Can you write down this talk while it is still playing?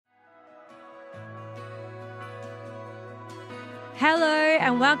Hello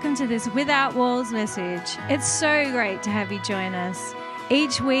and welcome to this Without Walls message. It's so great to have you join us.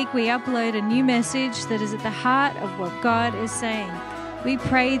 Each week we upload a new message that is at the heart of what God is saying. We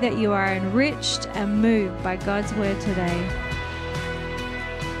pray that you are enriched and moved by God's word today.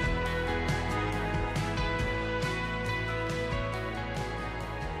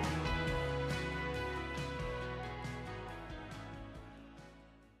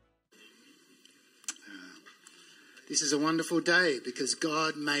 This is a wonderful day because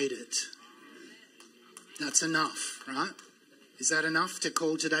God made it. That's enough, right? Is that enough to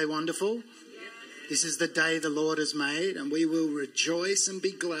call today wonderful? This is the day the Lord has made, and we will rejoice and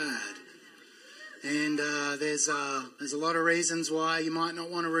be glad. And there's a lot of reasons why you might not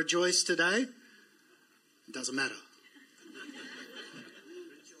want to rejoice today. It doesn't matter.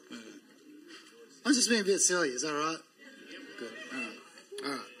 I'm just being a bit silly. Is that all right? Good.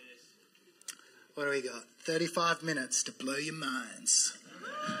 All right. What do we got? 35 minutes to blow your minds.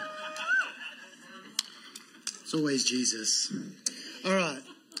 It's always Jesus. All right.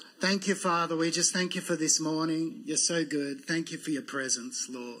 Thank you, Father. We just thank you for this morning. You're so good. Thank you for your presence,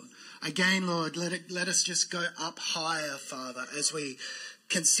 Lord. Again, Lord, let us just go up higher, Father, as we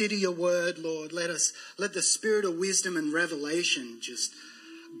consider your word, Lord. Let the spirit of wisdom and revelation just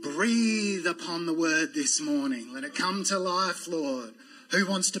breathe upon the word this morning. Let it come to life, Lord. Who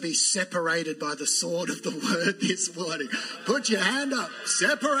wants to be separated by the sword of the word this morning? Put your hand up.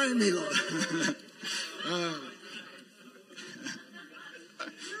 Separate me, Lord.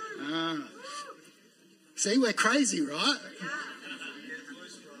 See, we're crazy, right?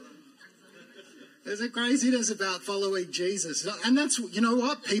 There's a craziness about following Jesus. And that's, you know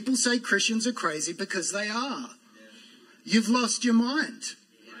what? People say Christians are crazy because they are. You've lost your mind.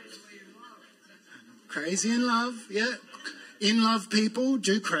 Crazy in love, yeah. In love people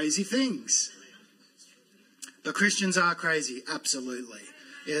do crazy things. But Christians are crazy, absolutely.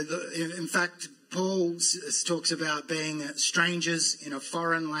 Yeah, in fact, Paul talks about being strangers in a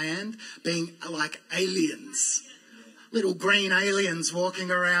foreign land, being like aliens. Little green aliens walking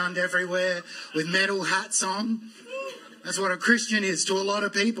around everywhere with metal hats on. That's what a Christian is to a lot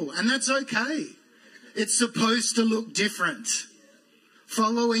of people. And that's okay. It's supposed to look different.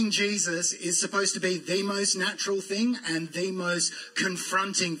 Following Jesus is supposed to be the most natural thing and the most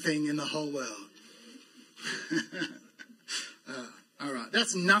confronting thing in the whole world. All right,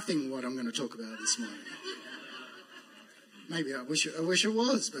 that's nothing what I'm going to talk about this morning. Maybe I wish it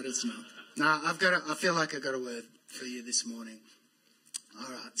was, but it's not. No, I feel like I've got a word for you this morning. All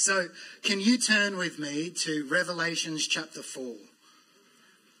right, so can you turn with me to Revelations chapter 4?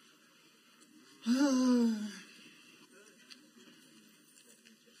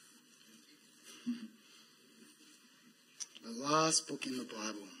 The last book in the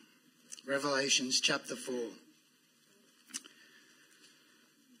Bible, Revelations chapter 4.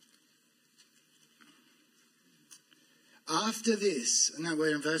 After this, and that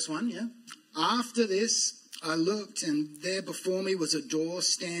we're in verse 1, yeah? After this, I looked, and there before me was a door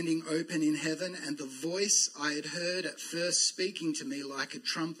standing open in heaven, and the voice I had heard at first speaking to me like a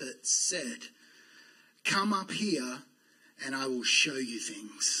trumpet said, "Come up here, and I will show you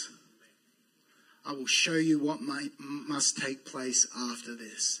things." I will show you what must take place after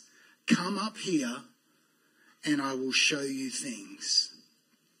this. Come up here and I will show you things.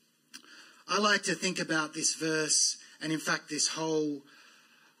 I like to think about this verse, and in fact this whole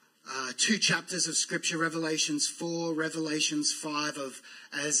 2 chapters of Scripture, Revelations 4, Revelations 5,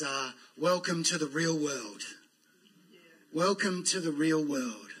 as welcome to the real world. Welcome to the real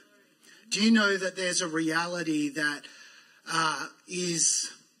world. Do you know that there's a reality that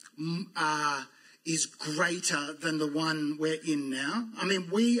is greater than the one we're in now? I mean,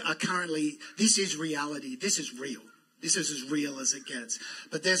 we are currently, this is reality. This is real. This is as real as it gets.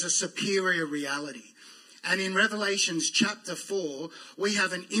 But there's a superior reality. And in Revelations chapter 4, we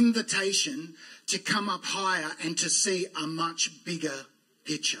have an invitation to come up higher and to see a much bigger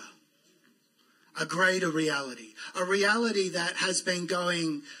picture. A greater reality. A reality that has been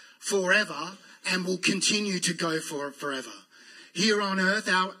going forever and will continue to go for forever. Here on earth,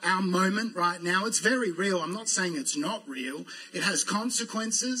 our moment right now, it's very real. I'm not saying it's not real. It has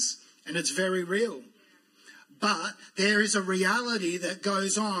consequences and it's very real. But there is a reality that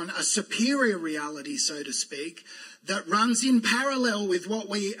goes on, a superior reality, so to speak, that runs in parallel with what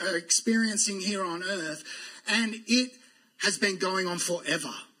we are experiencing here on earth. And it has been going on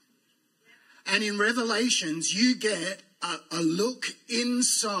forever. And in Revelations, you get a look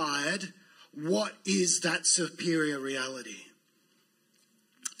inside what is that superior reality.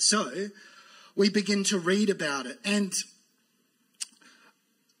 So we begin to read about it, and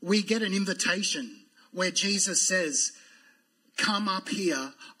we get an invitation where Jesus says, come up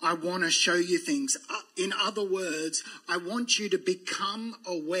here. I want to show you things. In other words, I want you to become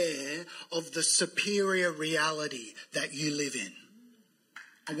aware of the superior reality that you live in.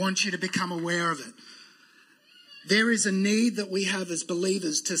 I want you to become aware of it. There is a need that we have as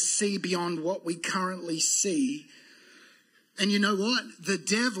believers to see beyond what we currently see. And you know what? The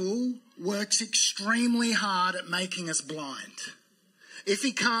devil works extremely hard at making us blind. If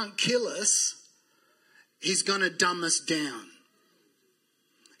he can't kill us, he's going to dumb us down.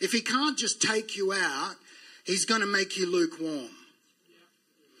 If he can't just take you out, he's going to make you lukewarm.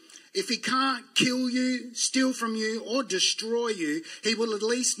 If he can't kill you, steal from you, or destroy you, he will at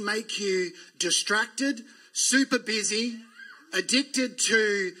least make you distracted, super busy, addicted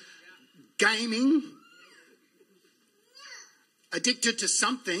to gaming, addicted to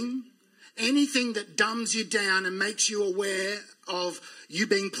something, anything that dumbs you down and makes you aware of you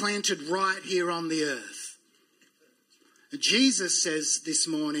being planted right here on the earth. Jesus says this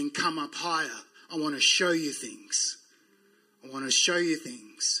morning, come up higher. I want to show you things. I want to show you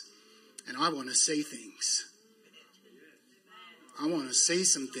things. And I want to see things. I want to see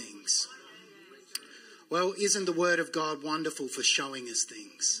some things. Well, isn't the Word of God wonderful for showing us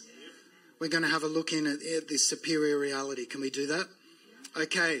things? We're going to have a look in at this superior reality. Can we do that?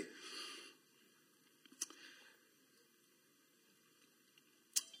 Okay.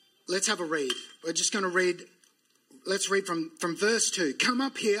 Let's have a read. We're just going to read. Let's read from verse 2. Come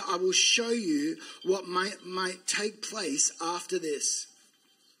up here, I will show you what might take place after this.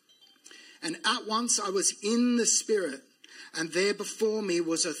 And at once I was in the Spirit, and there before me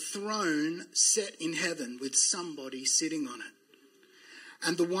was a throne set in heaven with somebody sitting on it.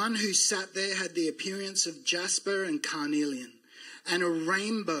 And the one who sat there had the appearance of jasper and carnelian, and a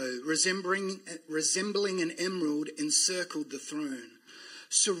rainbow resembling an emerald encircled the throne.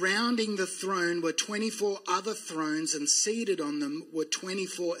 Surrounding the throne were 24 other thrones, and seated on them were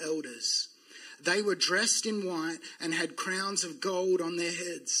 24 elders. They were dressed in white and had crowns of gold on their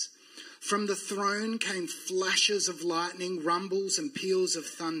heads. From the throne came flashes of lightning, rumbles and peals of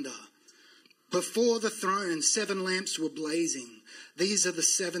thunder. Before the throne, 7 lamps were blazing. These are the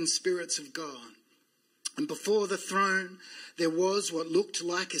 7 spirits of God. And before the throne, there was what looked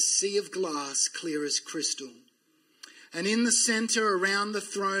like a sea of glass, clear as crystal. And in the center around the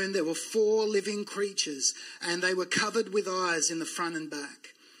throne, there were 4 living creatures, and they were covered with eyes in the front and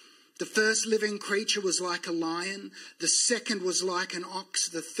back. The first living creature was like a lion. The second was like an ox.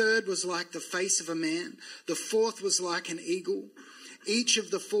 The third was like the face of a man. The fourth was like an eagle. Each of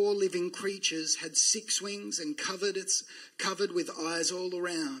the 4 living creatures had 6 wings and covered with eyes all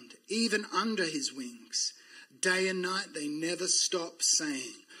around, even under his wings. Day and night they never stopped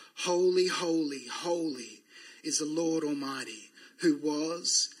saying, Holy, holy, holy is the Lord Almighty, who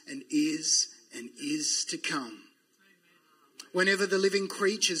was and is to come. Whenever the living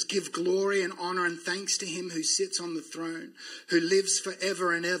creatures give glory and honor and thanks to him who sits on the throne, who lives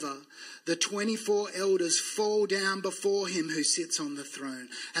forever and ever, the 24 elders fall down before him who sits on the throne,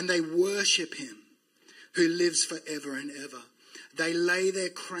 and they worship him who lives forever and ever. They lay their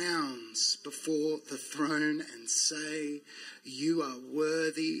crowns before the throne and say, You are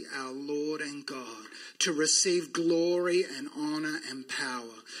worthy, our Lord and God, to receive glory and honor and power.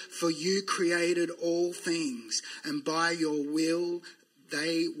 For you created all things, and by your will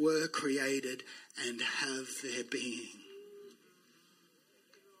they were created and have their being.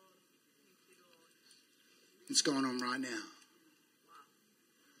 It's going on right now.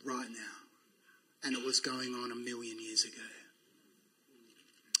 Right now. And it was going on 1,000,000 years ago.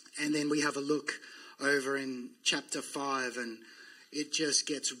 And then we have a look over in chapter 5, and it just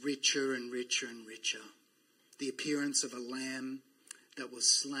gets richer and richer and richer. The appearance of a lamb that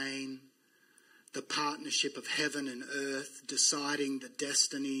was slain, the partnership of heaven and earth, deciding the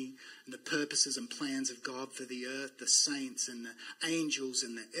destiny and the purposes and plans of God for the earth, the saints and the angels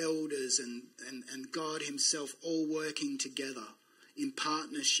and the elders and God himself all working together in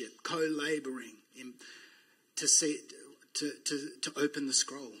partnership, co-laboring to open the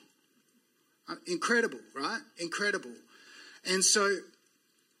scroll. Incredible, right? Incredible. And so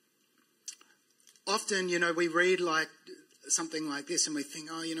often, we read like something like this and we think,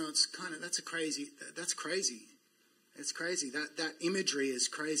 it's that's crazy. It's crazy. That imagery is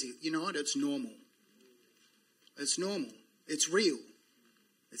crazy. You know what? It's normal. It's normal. It's real.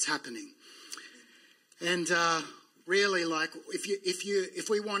 It's happening. And really, like if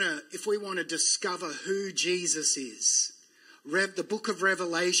we want to discover who Jesus is, the book of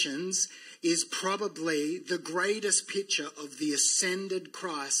Revelations is probably the greatest picture of the ascended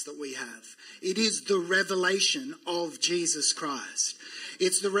Christ that we have. It is the revelation of Jesus Christ.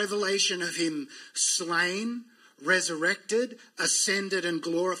 It's the revelation of him slain, resurrected, ascended, and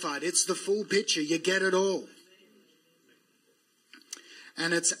glorified. It's the full picture. You get it all.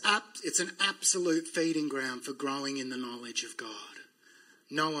 And it's an absolute feeding ground for growing in the knowledge of God,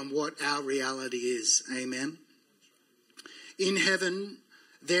 knowing what our reality is. Amen. In heaven,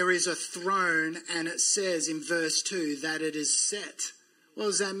 there is a throne, and it says in verse 2 that it is set. What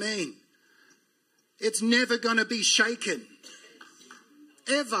does that mean? It's never going to be shaken.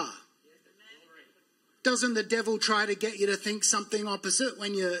 Ever. Doesn't the devil try to get you to think something opposite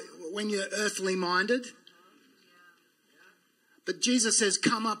when you're earthly minded? But Jesus says,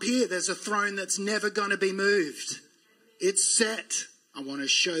 come up here. There's a throne that's never going to be moved. It's set. I want to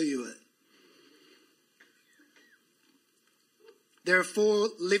show you it. There are 4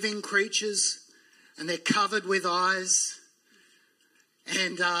 living creatures, and they're covered with eyes.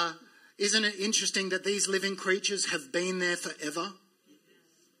 And isn't it interesting that these living creatures have been there forever?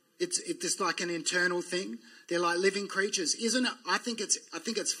 It's like an internal thing. They're like living creatures, isn't it? I think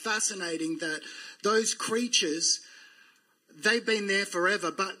it's fascinating that those creatures, they've been there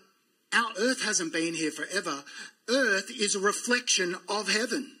forever, but our earth hasn't been here forever. Earth is a reflection of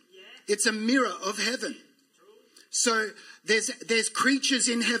heaven. It's a mirror of heaven. So there's creatures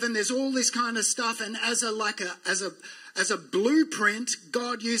in heaven. There's all this kind of stuff, and as a blueprint,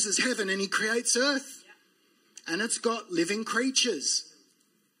 God uses heaven and He creates earth, and it's got living creatures.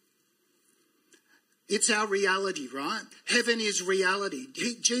 It's our reality, right? Heaven is reality.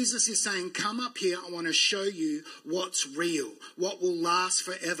 Jesus is saying, come up here. I want to show you what's real, what will last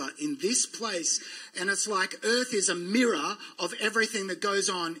forever in this place. And it's like earth is a mirror of everything that goes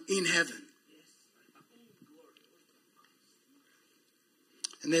on in heaven.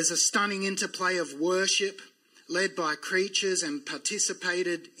 And there's a stunning interplay of worship led by creatures and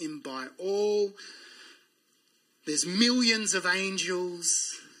participated in by all. There's millions of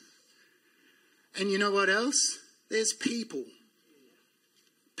angels. And you know what else? There's people.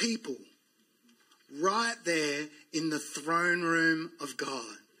 People. Right there in the throne room of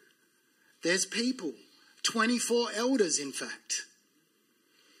God. There's people. 24 elders, in fact.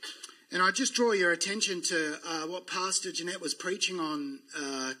 And I just draw your attention to what Pastor Jeanette was preaching on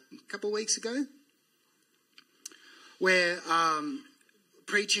a couple of weeks ago. Where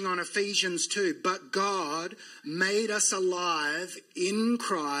preaching on Ephesians 2, but God made us alive in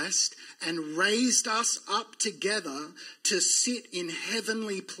Christ and raised us up together to sit in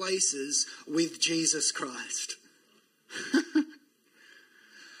heavenly places with Jesus Christ.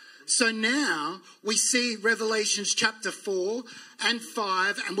 So now we see Revelations chapter 4 and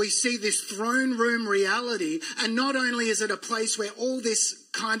 5, and we see this throne room reality. And not only is it a place where all this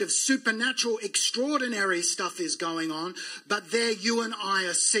kind of supernatural, extraordinary stuff is going on, but there you and I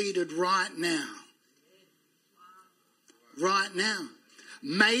are seated right now. Right now.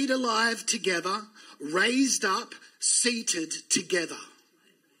 Made alive together, raised up, seated together.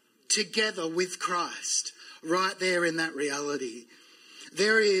 Together with Christ. Right there in that reality.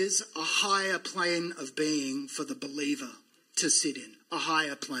 There is a higher plane of being for the believer to sit in. A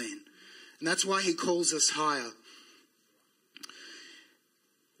higher plane. And that's why he calls us higher.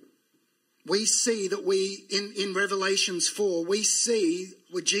 We see that in Revelations 4, we see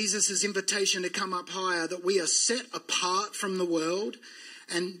with Jesus' invitation to come up higher, that we are set apart from the world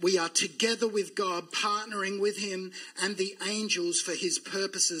and we are together with God, partnering with Him and the angels for His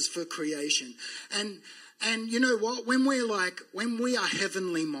purposes for creation. And you know what? When we are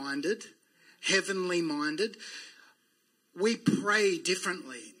heavenly minded, we pray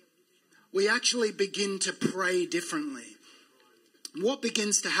differently. We actually begin to pray differently. What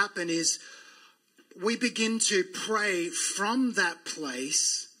begins to happen is we begin to pray from that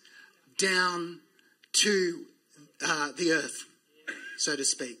place down to the earth, so to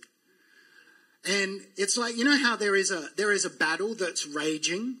speak. And it's like, you know how there is a battle that's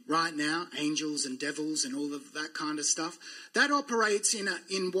raging right now, angels and devils and all of that kind of stuff. That operates in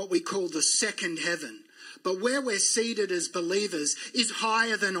what we call the second heaven. But where we're seated as believers is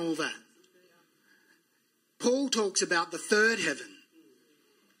higher than all that. Paul talks about the third heaven,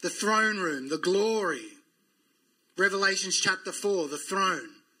 the throne room, the glory. Revelations chapter 4, the throne.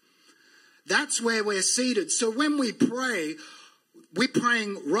 That's where we're seated. So when we pray, we're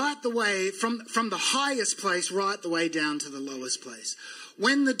praying right the way from the highest place right the way down to the lowest place.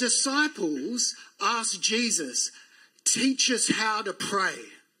 When the disciples asked Jesus, teach us how to pray,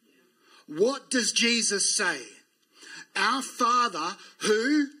 what does Jesus say? Our Father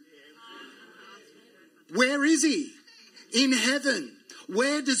who? Where is He? In heaven.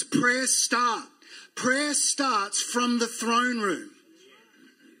 Where does prayer start? Prayer starts from the throne room.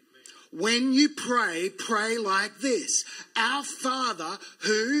 When you pray, pray like this. Our Father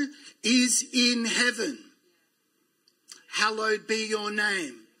who is in heaven. hallowed be your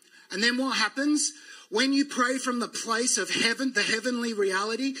name. And then what happens? When you pray from the place of heaven, the heavenly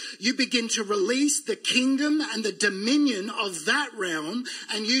reality, you begin to release the kingdom and the dominion of that realm,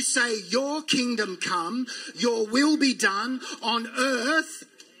 and you say, your kingdom come, your will be done on earth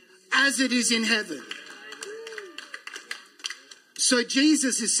as it is in heaven. So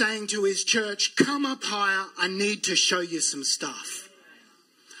Jesus is saying to his church, come up higher, I need to show you some stuff.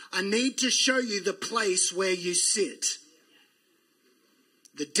 I need to show you the place where you sit.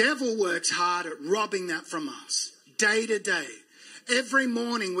 The devil works hard at robbing that from us, day to day. Every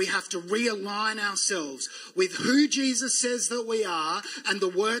morning we have to realign ourselves with who Jesus says that we are and the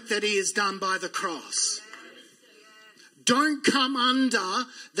work that he has done by the cross. Don't come under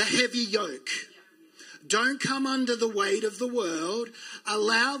the heavy yoke. Don't come under the weight of the world.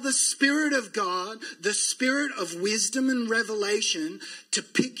 Allow the Spirit of God, the Spirit of wisdom and revelation, to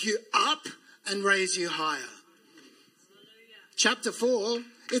pick you up and raise you higher. Chapter 4,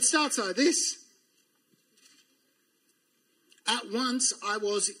 it starts like this. At once I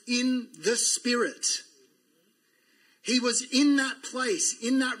was in the Spirit. He was in that place,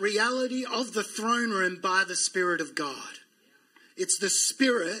 in that reality of the throne room by the Spirit of God. It's the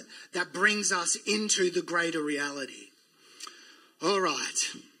Spirit that brings us into the greater reality. All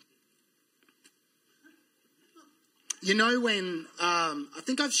right. You know when, I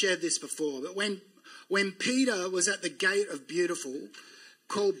think I've shared this before, but when Peter was at the gate of Beautiful,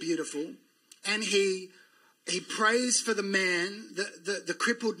 called Beautiful, and he prays for the man, the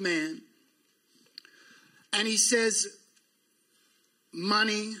crippled man, and he says,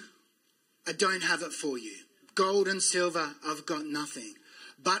 money, I don't have it for you. Gold and silver, I've got nothing.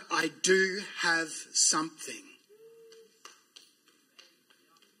 But I do have something.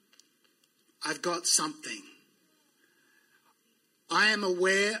 I've got something. I am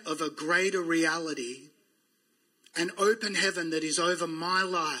aware of a greater reality, an open heaven that is over my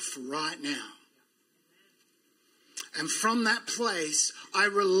life right now. And from that place, I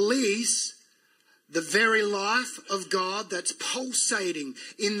release the very life of God that's pulsating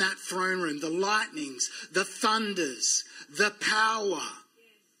in that throne room. The lightnings, the thunders, the power,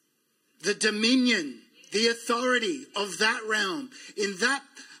 the dominion, the authority of that realm. In that,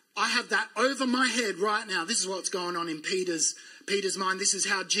 I have that over my head right now. This is what's going on in Peter's mind. This is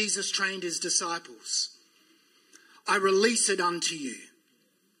how Jesus trained his disciples. I release it unto you.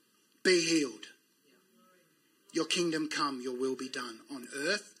 Be healed. Your kingdom come, your will be done on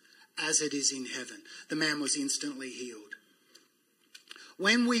earth as it is in heaven. The man was instantly healed.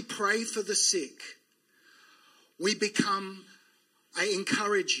 When we pray for the sick, I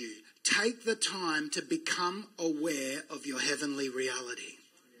encourage you, take the time to become aware of your heavenly reality,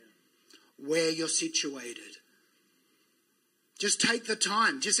 where you're situated. Just take the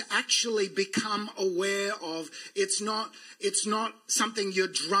time. Just actually become aware of, it's not something you're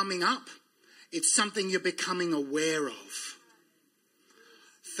drumming up. It's something you're becoming aware of.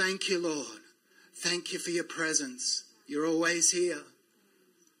 Thank you, Lord. Thank you for your presence. You're always here.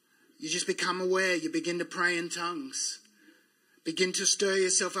 You just become aware. You begin to pray in tongues. Begin to stir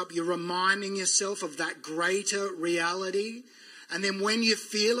yourself up. You're reminding yourself of that greater reality. And then when you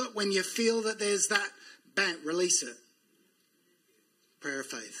feel it, when you feel that there's that, bang, release it. Prayer of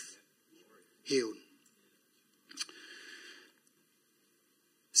faith. Healed.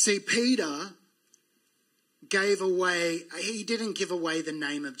 See, Peter he didn't give away the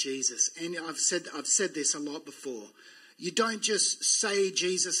name of Jesus. And I've said this a lot before. You don't just say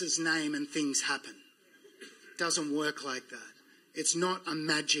Jesus' name and things happen. It doesn't work like that. It's not a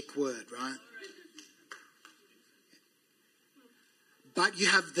magic word, right? But you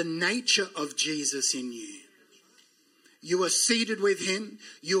have the nature of Jesus in you. You are seated with him.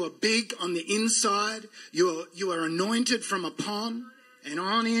 You are big on the inside. You are anointed from upon and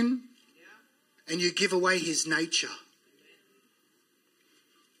on in. And you give away his nature.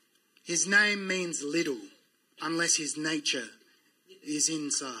 His name means little unless his nature is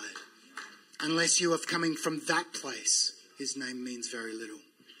inside. Unless you are coming from that place, his name means very little.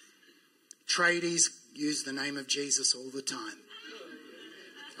 Tradies use the name of Jesus all the time.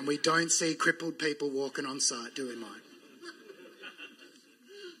 And we don't see crippled people walking on site, do we, Mike?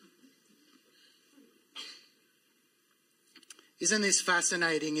 Isn't this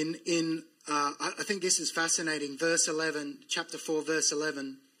fascinating? I think this is fascinating. Verse 11, chapter 4, verse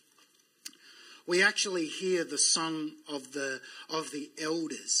 11. We actually hear the song of the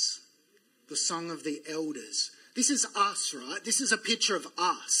elders. The song of the elders. This is us, right? This is a picture of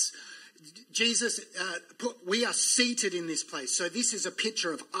us. Jesus, we are seated in this place. So this is a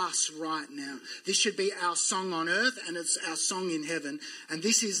picture of us right now. This should be our song on earth and it's our song in heaven. And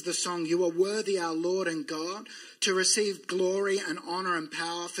this is the song, "You are worthy, our Lord and God, to receive glory and honor and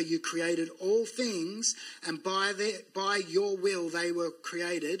power, for you created all things, and by your will they were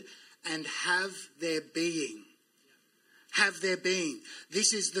created and have their being." Have their being.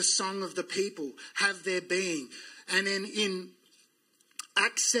 This is the song of the people. Have their being. And then in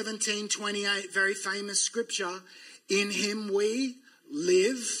Acts 17:28, very famous scripture, "In him we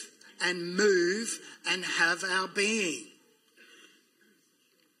live and move and have our being."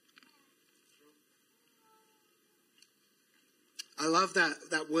 I love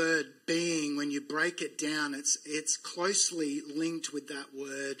that word being. When you break it down, it's closely linked with that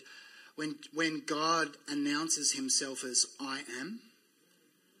word when God announces himself as "I am."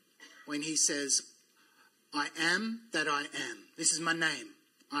 When he says, "I am that I am. This is my name.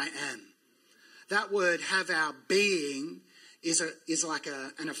 I am." That word, "have our being," is like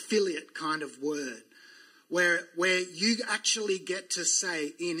an affiliate kind of word, where you actually get to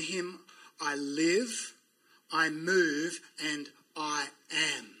say, "In him I live, I move, and I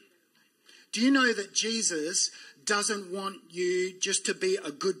am." Do you know that Jesus doesn't want you just to be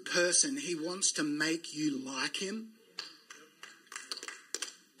a good person? He wants to make you like him.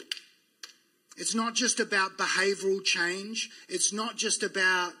 It's not just about behavioural change. It's not just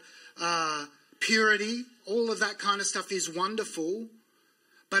about purity. All of that kind of stuff is wonderful.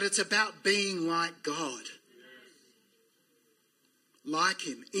 But it's about being like God. Like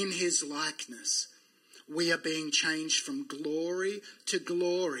him, in his likeness. We are being changed from glory to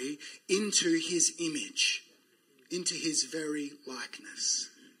glory into his image. Into his very likeness.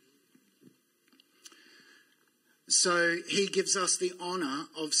 So he gives us the honour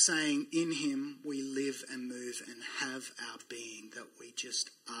of saying, "In him we live and move and have our being," that we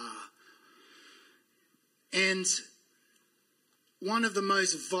just are. And one of the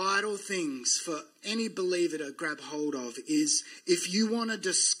most vital things for any believer to grab hold of is, if you want to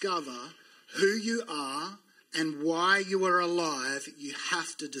discover who you are and why you are alive, you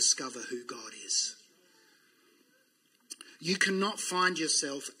have to discover who God is. You cannot find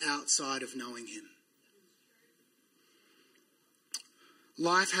yourself outside of knowing him.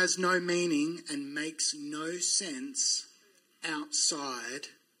 Life has no meaning and makes no sense outside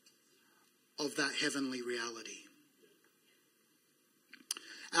of that heavenly reality.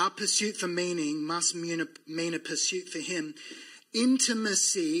 Our pursuit for meaning must mean a pursuit for him.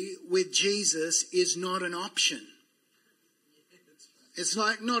 Intimacy with Jesus is not an option. It's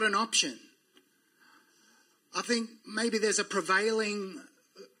like not an option. I think maybe there's a prevailing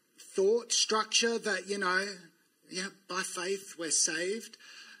thought structure that, by faith we're saved.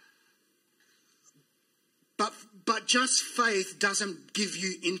 But just faith doesn't give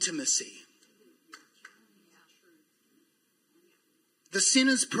you intimacy. The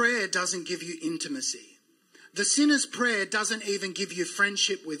sinner's prayer doesn't give you intimacy. The sinner's prayer doesn't even give you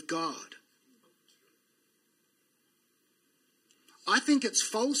friendship with God. I think it's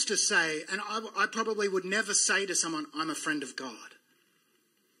false to say, and I probably would never say to someone, "I'm a friend of God."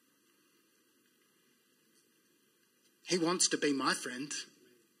 He wants to be my friend.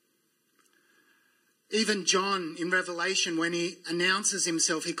 Even John in Revelation, when he announces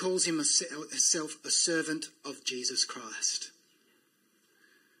himself, he calls himself a servant of Jesus Christ.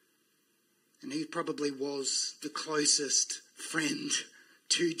 And he probably was the closest friend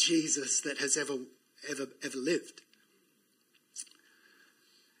to Jesus that has ever lived.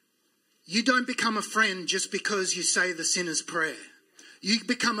 You don't become a friend just because you say the sinner's prayer. You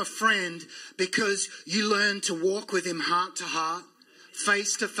become a friend because you learn to walk with him heart to heart,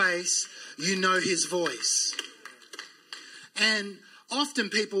 face to face. You know his voice. And often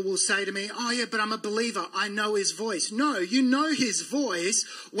people will say to me, "Oh yeah, but I'm a believer. I know his voice." No, you know his voice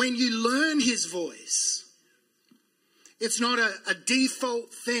when you learn his voice. It's not a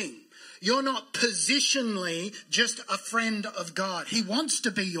default thing. You're not positionally just a friend of God. He wants to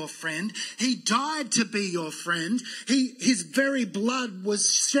be your friend. He died to be your friend. His very blood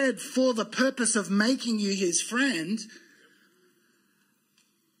was shed for the purpose of making you his friend.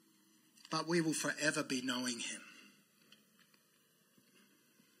 But we will forever be knowing him.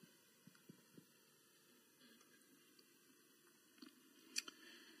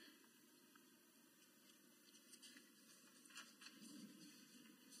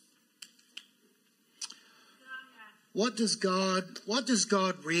 What does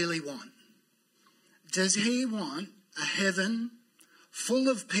God really want? Does he want a heaven full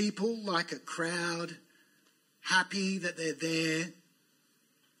of people like a crowd, happy that they're there?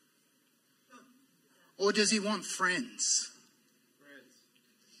 Or does he want friends?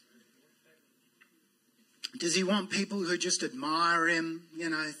 Does he want people who just admire him? You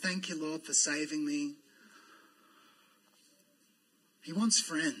know, thank you, Lord, for saving me. He wants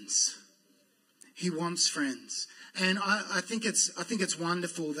friends. He wants friends. And I think it's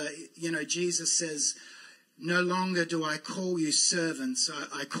wonderful that, you know, Jesus says, no longer do I call you servants,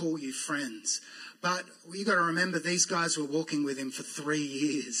 I call you friends. But you got to remember, these guys were walking with him for 3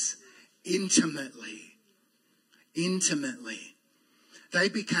 years, intimately. They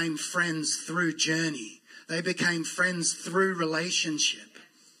became friends through journey. They became friends through relationship,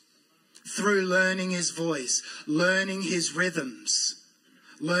 through learning his voice, learning his rhythms,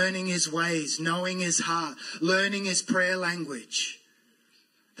 learning his ways, knowing his heart, learning his prayer language.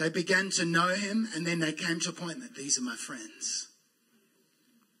 They began to know him, and then they came to a point that these are my friends.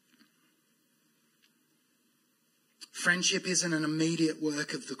 Friendship isn't an immediate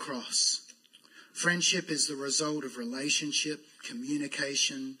work of the cross. Friendship is the result of relationship,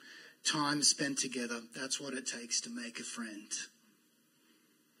 communication, time spent together. That's what it takes to make a friend.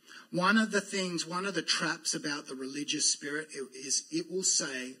 One of the traps about the religious spirit is it will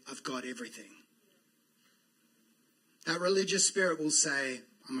say, I've got everything. That religious spirit will say,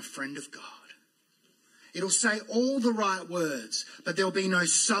 I'm a friend of God. It'll say all the right words, but there'll be no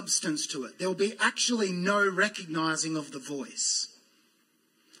substance to it. There'll be actually no recognizing of the voice.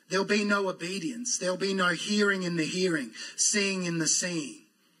 There'll be no obedience. There'll be no hearing in the hearing, seeing in the seeing.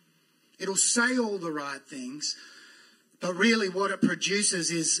 It'll say all the right things, but really what it produces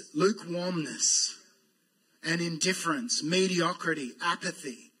is lukewarmness and indifference, mediocrity,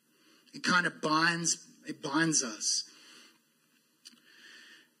 apathy. It kind of binds us.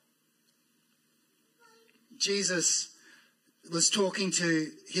 Jesus was talking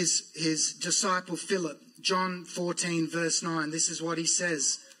to his disciple Philip. John 14 verse 9. This is what he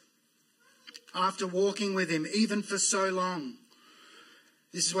says. After walking with him, even for so long,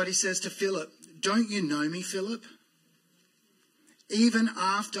 this is what he says to Philip. Don't you know me, Philip? Even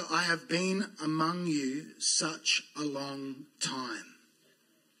after I have been among you such a long time.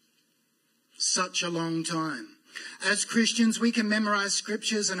 Such a long time. As Christians, we can memorize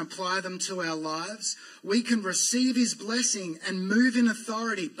scriptures and apply them to our lives. We can receive his blessing and move in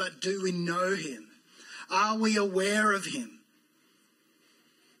authority, but do we know him? Are we aware of him?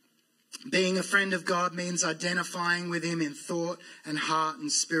 Being a friend of God means identifying with him in thought and heart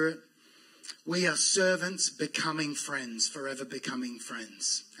and spirit. We are servants becoming friends, forever becoming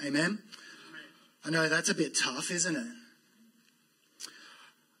friends. Amen? I know that's a bit tough, isn't it?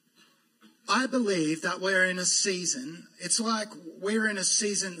 I believe that we're in a season, it's like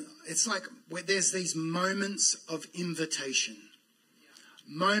there's these moments of invitation.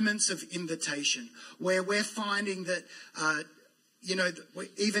 Moments of invitation where we're finding that,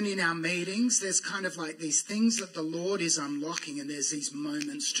 even in our meetings, there's kind of like these things that the Lord is unlocking, and there's these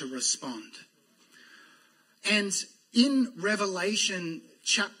moments to respond. And in Revelation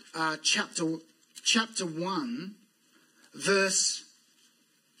chapter 1, verse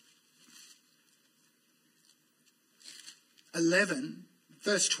 11,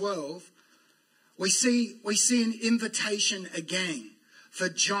 verse 12, we see an invitation again for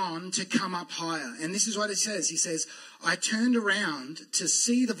John to come up higher. And this is what it says. He says, I turned around to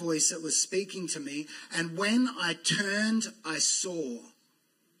see the voice that was speaking to me, and when I turned, I saw.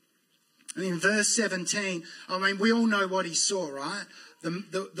 And in verse 17, we all know what he saw, right?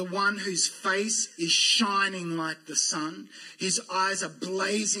 The one whose face is shining like the sun. His eyes are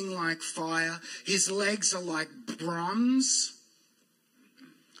blazing like fire. His legs are like bronze.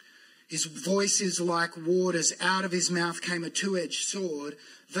 His voice is like waters. Out of his mouth came a two-edged sword.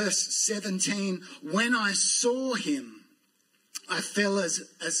 Verse 17, when I saw him, I fell as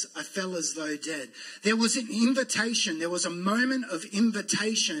though dead. There was an invitation. There was a moment of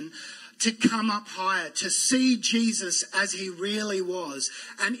invitation to come up higher, to see Jesus as he really was.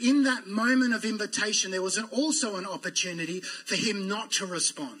 And in that moment of invitation, there was also an opportunity for him not to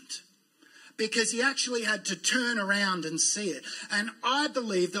respond, because he actually had to turn around and see it. And I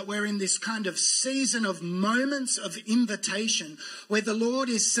believe that we're in this kind of season of moments of invitation where the Lord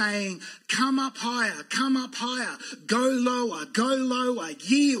is saying, come up higher, go lower,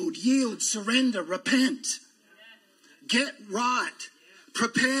 yield, surrender, repent, get right.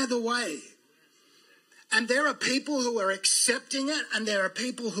 Prepare the way. And there are people who are accepting it, and there are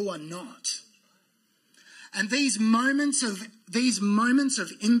people who are not. And these moments of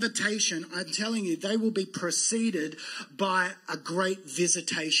invitation, I'm telling you, they will be preceded by a great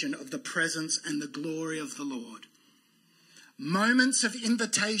visitation of the presence and the glory of the Lord. Moments of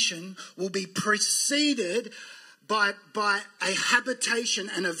invitation will be preceded by a habitation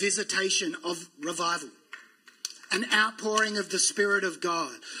and a visitation of revival. An outpouring of the Spirit of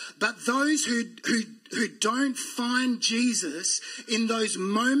God. But those who who don't find Jesus in those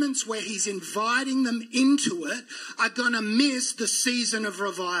moments where he's inviting them into it are going to miss the season of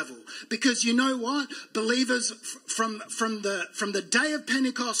revival. Because you know what? Believers from the day of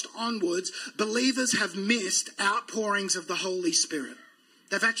Pentecost onwards, believers have missed outpourings of the Holy Spirit.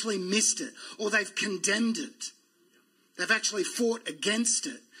 They've actually missed it, or they've condemned it. They've actually fought against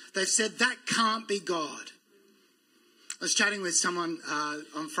it. They've said that can't be God. I was chatting with someone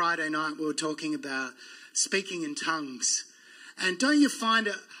on Friday night. We were talking about speaking in tongues. And don't you find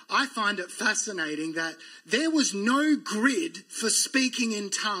it, I find it fascinating that there was no grid for speaking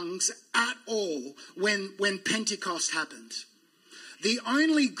in tongues at all when Pentecost happened. The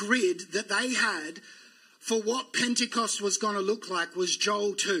only grid that they had for what Pentecost was going to look like was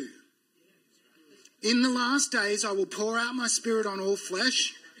Joel 2. In the last days, I will pour out my spirit on all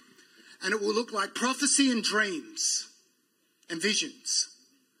flesh, and it will look like prophecy and dreams and visions.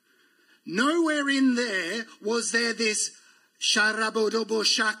 Nowhere in there was there this sharabodobo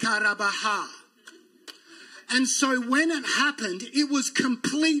shakarabaha. And so when it happened, it was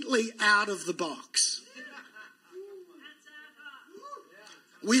completely out of the box.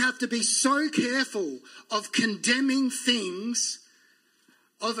 We have to be so careful of condemning things,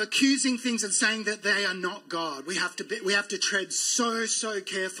 of accusing things and saying that they are not God. We have to tread so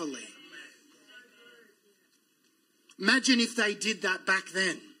carefully. Imagine if they did that back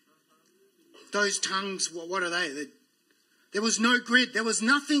then. Those tongues, what are they? There was no grid. There was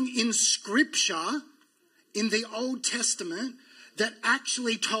nothing in Scripture, in the Old Testament, that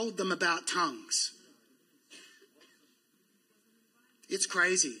actually told them about tongues. It's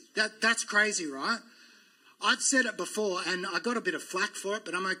crazy. That's crazy, right? I've said it before and I got a bit of flack for it,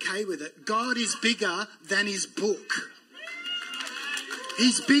 but I'm okay with it. God is bigger than his book.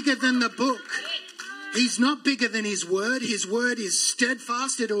 He's bigger than the book. He's not bigger than his word. His word is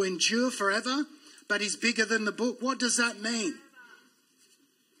steadfast. It'll endure forever. But he's bigger than the book. What does that mean?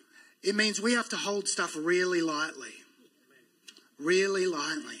 It means we have to hold stuff really lightly. Really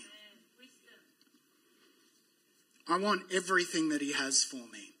lightly. I want everything that he has for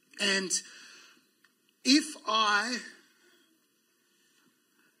me. And if how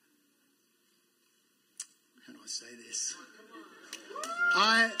do I say this?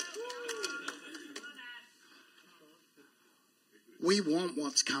 We want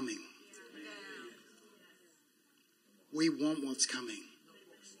what's coming. We want what's coming.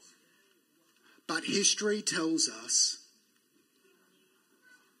 But history tells us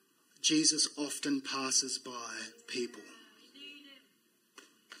Jesus often passes by people.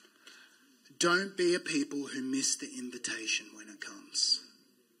 Don't be a people who miss the invitation when it comes.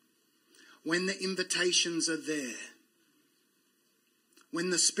 When the invitations are there, when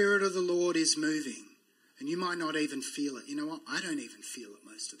the Spirit of the Lord is moving, and you might not even feel it. You know what? I don't even feel it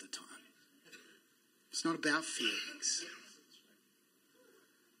most of the time. It's not about feelings.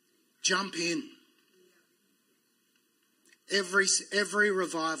 Jump in. Every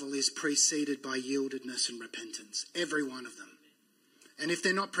revival is preceded by yieldedness and repentance. Every one of them. And if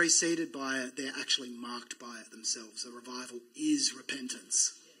they're not preceded by it, they're actually marked by it themselves. A revival is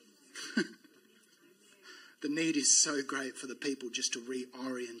repentance. The need is so great for the people just to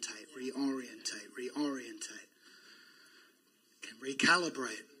reorientate,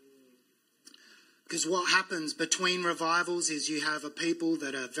 recalibrate. Because what happens between revivals is you have a people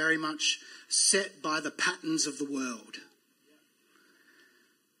that are very much set by the patterns of the world.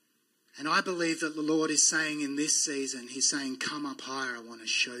 And I believe that the Lord is saying in this season, he's saying, come up higher, I want to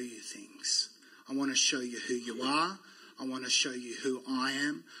show you things. I want to show you who you are. I want to show you who I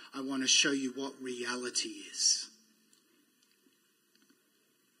am. I want to show you what reality is.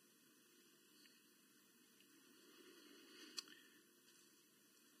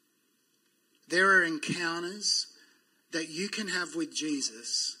 There are encounters that you can have with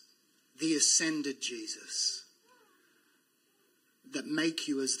Jesus, the ascended Jesus, that make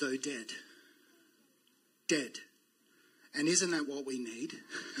you as though dead. Dead. And isn't that what we need?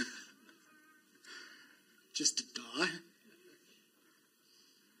 Just to die?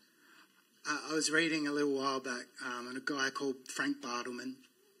 I was reading a little while back, and a guy called Frank Bartleman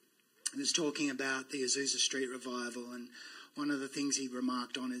was talking about the Azusa Street revival, and one of the things he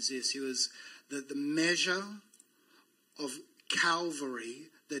remarked on is this. He was that the measure of Calvary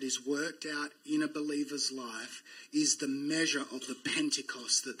that is worked out in a believer's life is the measure of the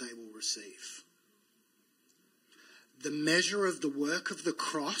Pentecost that they will receive. The measure of the work of the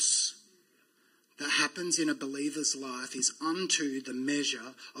cross that happens in a believer's life is unto the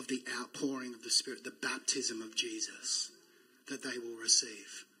measure of the outpouring of the Spirit, the baptism of Jesus that they will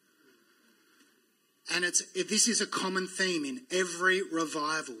receive. And this is a common theme in every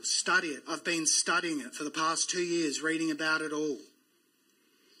revival. Study it. I've been studying it for the past 2 years, reading about it all.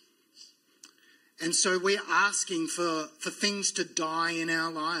 And so we're asking for things to die in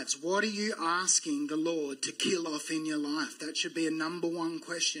our lives. What are you asking the Lord to kill off in your life? That should be a number one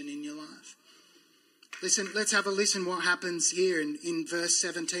question in your life. Listen, let's have a listen what happens here in verse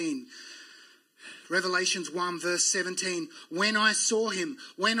 17. Revelations 1 verse 17. When I saw him,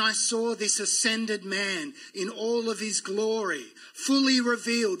 when I saw this ascended man in all of his glory, fully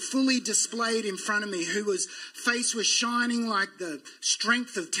revealed, fully displayed in front of me, whose face was shining like the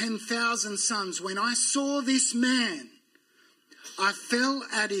strength of 10,000 suns. When I saw this man, I fell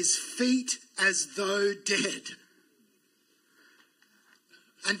at his feet as though dead.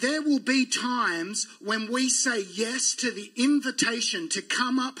 And there will be times when we say yes to the invitation to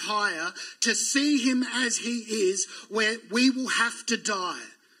come up higher, to see him as he is, where we will have to die.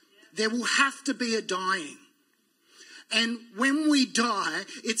 There will have to be a dying. And when we die,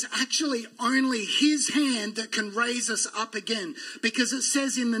 it's actually only his hand that can raise us up again. Because it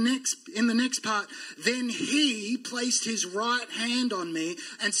says in the next part, then he placed his right hand on me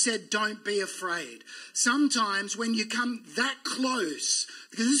and said, don't be afraid. Sometimes when you come that close,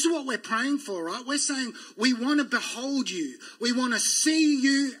 because this is what we're praying for, right? We're saying we want to behold you. We want to see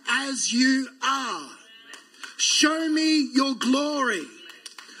you as you are. Show me your glory.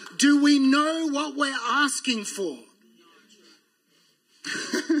 Do we know what we're asking for?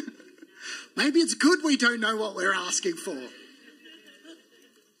 Maybe it's good we don't know what we're asking for.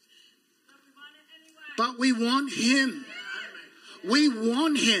 But we want him. We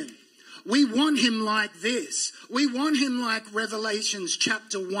want him. We want him like this. We want him like Revelations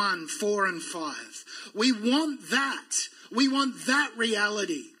chapter 1, 4 and 5. We want that. We want that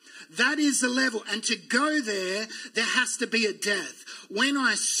reality. That is the level. And to go there, there has to be a death. When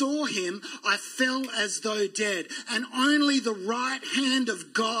I saw him, I fell as though dead. And only the right hand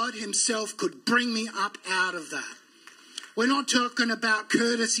of God himself could bring me up out of that. We're not talking about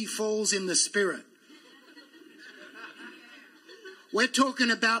courtesy falls in the spirit. We're talking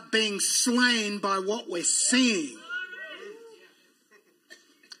about being slain by what we're seeing.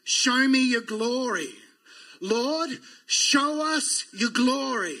 Show me your glory. Lord, show us your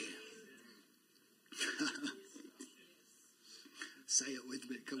glory. Say it with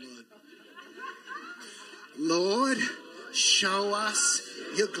me, come on. Lord, show us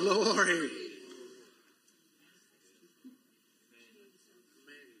your glory.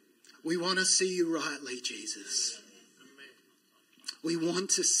 We want to see you rightly, Jesus. We want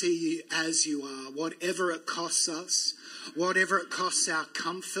to see you as you are, whatever it costs us, whatever it costs our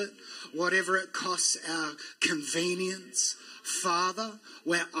comfort, whatever it costs our convenience. Father,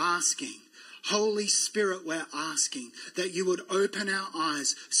 we're asking, Holy Spirit, we're asking that you would open our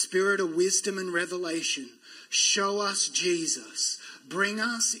eyes, Spirit of wisdom and revelation. Show us Jesus. Bring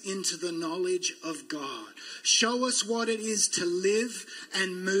us into the knowledge of God. Show us what it is to live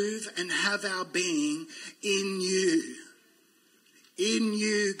and move and have our being in you. In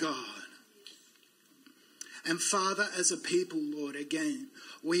you, God. And Father, as a people, Lord, again,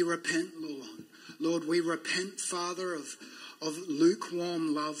 we repent, Lord. Lord, we repent, Father, of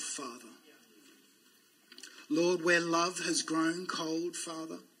lukewarm love, Father. Lord, where love has grown cold,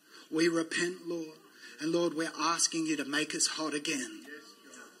 Father, we repent, Lord. And Lord, we're asking you to make us hot again.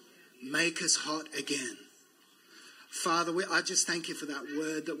 Make us hot again. Father, I just thank you for that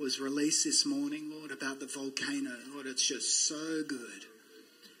word that was released this morning, Lord, about the volcano. Lord, it's just so good.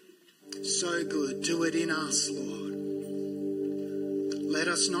 So good. Do it in us, Lord. Let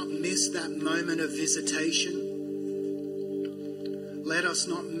us not miss that moment of visitation. Let us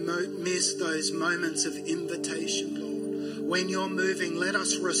not miss those moments of invitation, Lord. When you're moving, let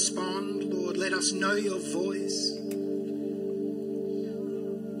us respond, Lord. Let us know your voice.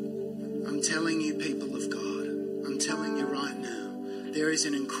 I'm telling you, people of God, I'm telling you right now, there is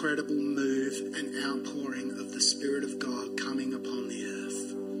an incredible move and outpouring of the Spirit of God coming upon the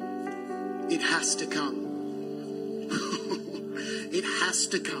earth. It has to come. It has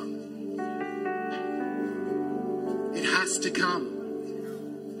to come. It has to come.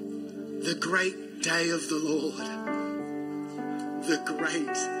 The great day of the Lord. The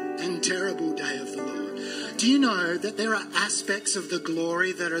great and terrible day of the Lord. Do you know that there are aspects of the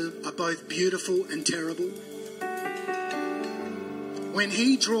glory that are both beautiful and terrible? When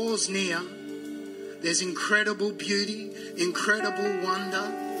he draws near, there's incredible beauty, incredible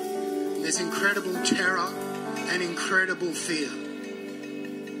wonder, there's incredible terror and incredible fear.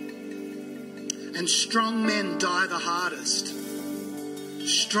 And strong men die the hardest.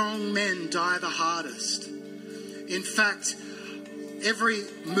 Strong men die the hardest. In fact, every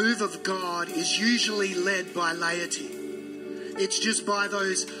move of God is usually led by laity. It's just by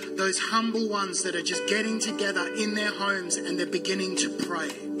those humble ones that are just getting together in their homes and they're beginning to pray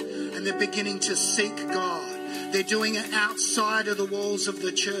and they're beginning to seek God. They're doing it outside of the walls of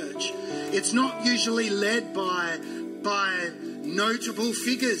the church. It's not usually led by notable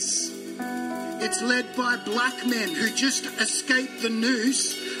figures. It's led by black men who just escaped the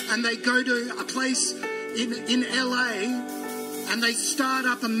noose and they go to a place in LA and they start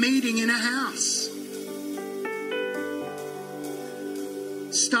up a meeting in a house.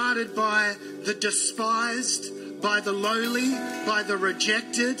 Started by the despised, by the lowly, by the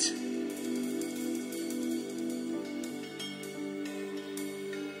rejected.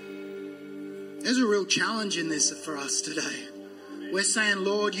 There's a real challenge in this for us today. We're saying,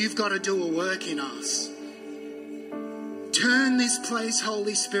 Lord, you've got to do a work in us. Turn this place,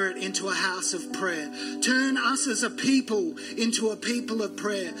 Holy Spirit, into a house of prayer. Turn us as a people into a people of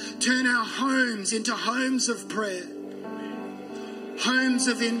prayer. Turn our homes into homes of prayer. Homes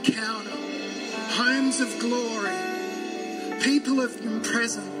of encounter. Homes of glory. People of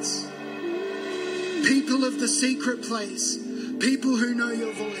presence. People of the secret place. People who know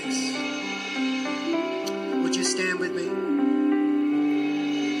your voice. Would you stand with me?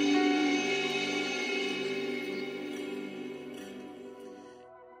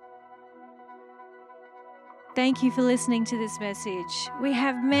 Thank you for listening to this message. We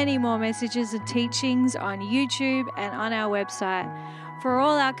have many more messages and teachings on YouTube and on our website. For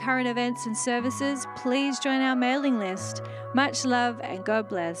all our current events and services, please join our mailing list. Much love and God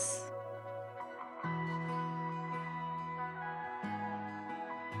bless.